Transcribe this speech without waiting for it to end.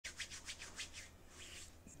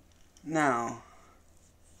Now,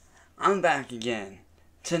 I'm back again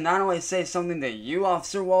to not only say something to you,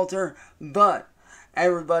 Officer Walter, but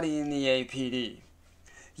everybody in the APD.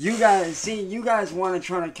 You guys want to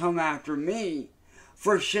try to come after me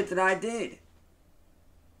for shit that I did.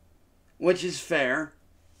 Which is fair.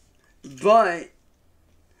 But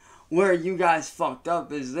where you guys fucked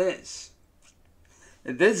up is this.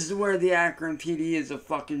 This is where the Akron PD is a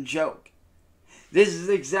fucking joke. This is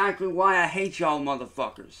exactly why I hate y'all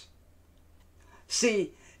motherfuckers.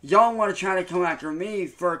 See, y'all want to try to come after me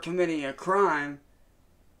for committing a crime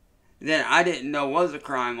that I didn't know was a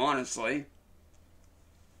crime, honestly.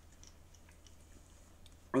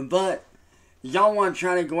 But y'all want to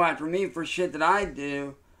try to go after me for shit that I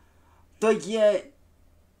do, but yet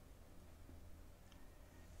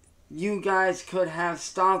you guys could have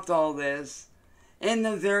stopped all this in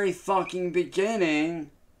the very fucking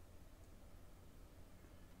beginning.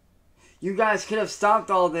 You guys could have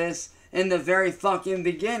stopped all this in the very fucking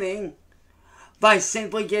beginning by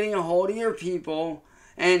simply getting a hold of your people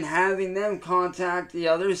and having them contact the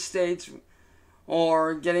other states,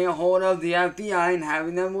 or getting a hold of the FBI and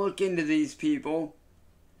having them look into these people.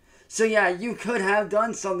 So yeah, you could have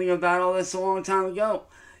done something about all this a long time ago.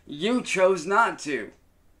 You chose not to.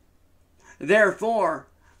 Therefore,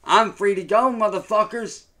 I'm free to go,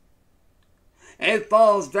 motherfuckers. It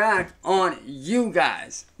falls back on you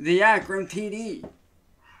guys, the Akron PD.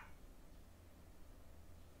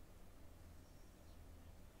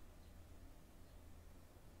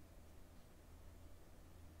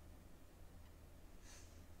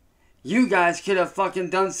 You guys could have fucking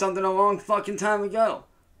done something a long fucking time ago.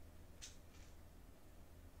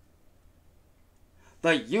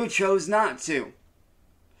 But you chose not to.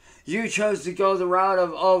 You chose to go the route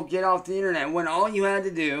of, oh, get off the internet, when all you had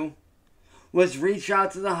to do was reach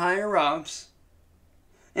out to the higher ups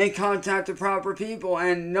and contact the proper people,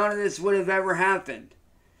 and none of this would have ever happened.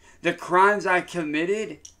 The crimes I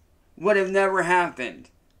committed would have never happened.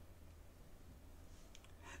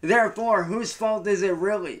 Therefore, whose fault is it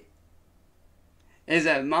really? Is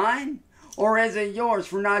it mine? Or is it yours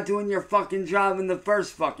for not doing your fucking job in the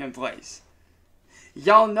first fucking place?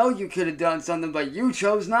 Y'all know you could have done something, but you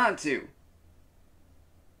chose not to.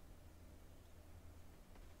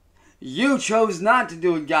 You chose not to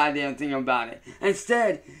do a goddamn thing about it.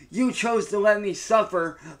 Instead, you chose to let me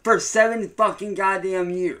suffer for 7 fucking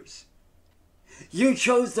goddamn years. You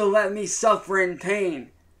chose to let me suffer in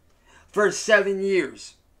pain for 7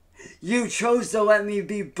 years. You chose to let me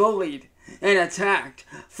be bullied and attacked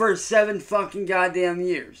for 7 fucking goddamn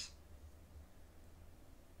years.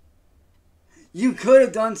 You could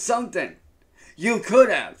have done something. You could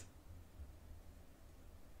have.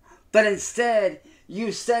 But instead,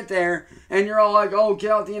 you sit there and you're all like, oh,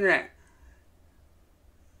 get off the internet.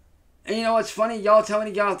 And you know what's funny? Y'all tell me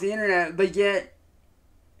to get off the internet, but yet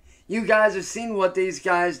you guys have seen what these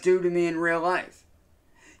guys do to me in real life.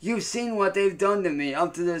 You've seen what they've done to me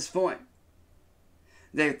up to this point.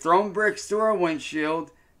 They've thrown bricks through our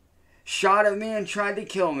windshield, shot at me and tried to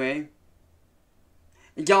kill me.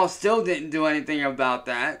 Y'all still didn't do anything about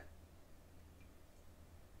that.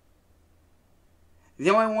 The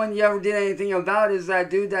only one you ever did anything about is that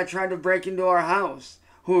dude that tried to break into our house,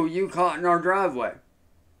 who you caught in our driveway.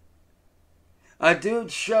 A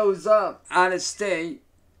dude shows up out of state.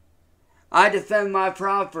 I defend my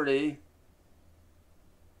property.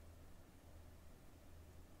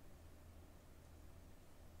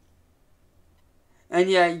 And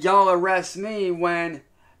yet y'all arrest me when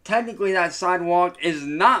technically that sidewalk is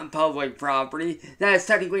not public property. That is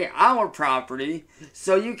technically our property.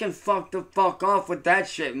 So you can fuck the fuck off with that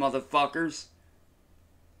shit, motherfuckers.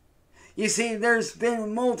 You see, there's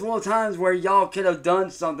been multiple times where y'all could have done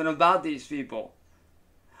something about these people.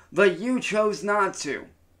 But you chose not to.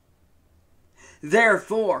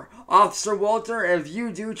 Therefore, Officer Walter, if you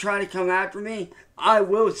do try to come after me, I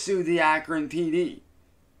will sue the Akron PD.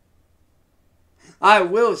 I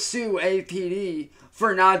will sue APD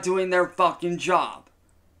for not doing their fucking job.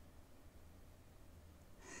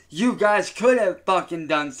 You guys could have fucking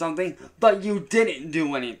done something, but you didn't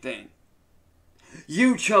do anything.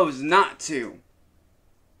 You chose not to.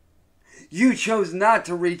 You chose not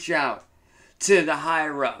to reach out to the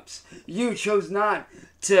higher ups. You chose not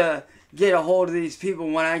to get a hold of these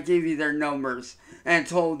people when I gave you their numbers and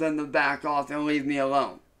told them to back off and leave me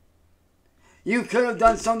alone. You could have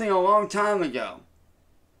done something a long time ago.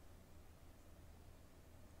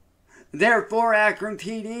 Therefore, Akron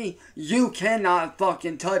PD, you cannot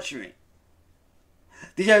fucking touch me.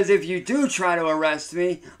 Because if you do try to arrest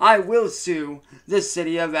me, I will sue the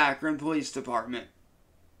City of Akron Police Department.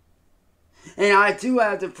 And I do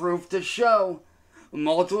have the proof to show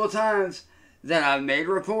multiple times that I've made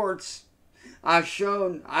reports. I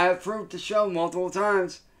have proof to show multiple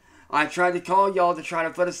times. I tried to call y'all to try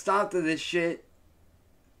to put a stop to this shit.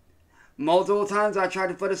 Multiple times I tried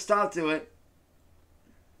to put a stop to it.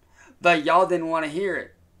 But y'all didn't want to hear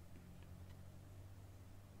it.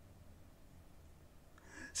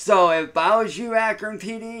 So if I was you, Akron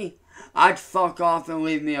PD, I'd fuck off and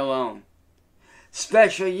leave me alone.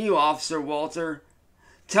 Especially you, Officer Walter.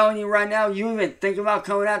 Telling you right now, you even think about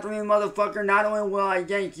coming after me, motherfucker. Not only will I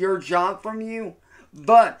yank your job from you,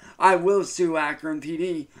 but I will sue Akron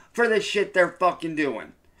PD for the shit they're fucking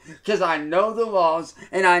doing. Because I know the laws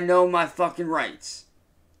and I know my fucking rights.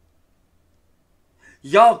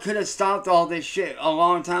 Y'all could have stopped all this shit a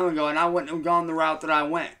long time ago and I wouldn't have gone the route that I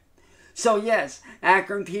went. So yes,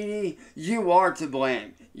 Akron PD, you are to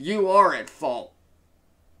blame. You are at fault.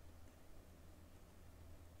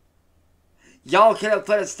 Y'all could have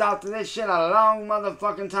put a stop to this shit a long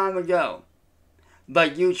motherfucking time ago.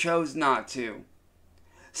 But you chose not to.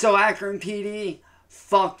 So Akron PD,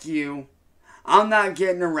 fuck you. I'm not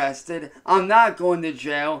getting arrested. I'm not going to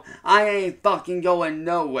jail. I ain't fucking going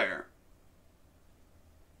nowhere.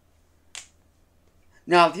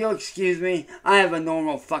 Now, if you'll excuse me, I have a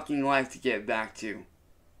normal fucking life to get back to.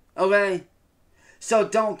 Okay? So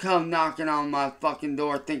don't come knocking on my fucking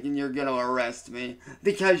door thinking you're gonna arrest me.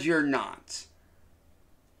 Because you're not.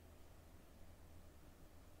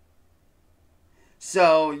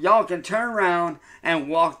 So, y'all can turn around and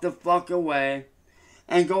walk the fuck away.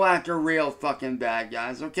 And go after real fucking bad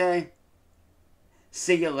guys, okay?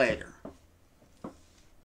 See you later.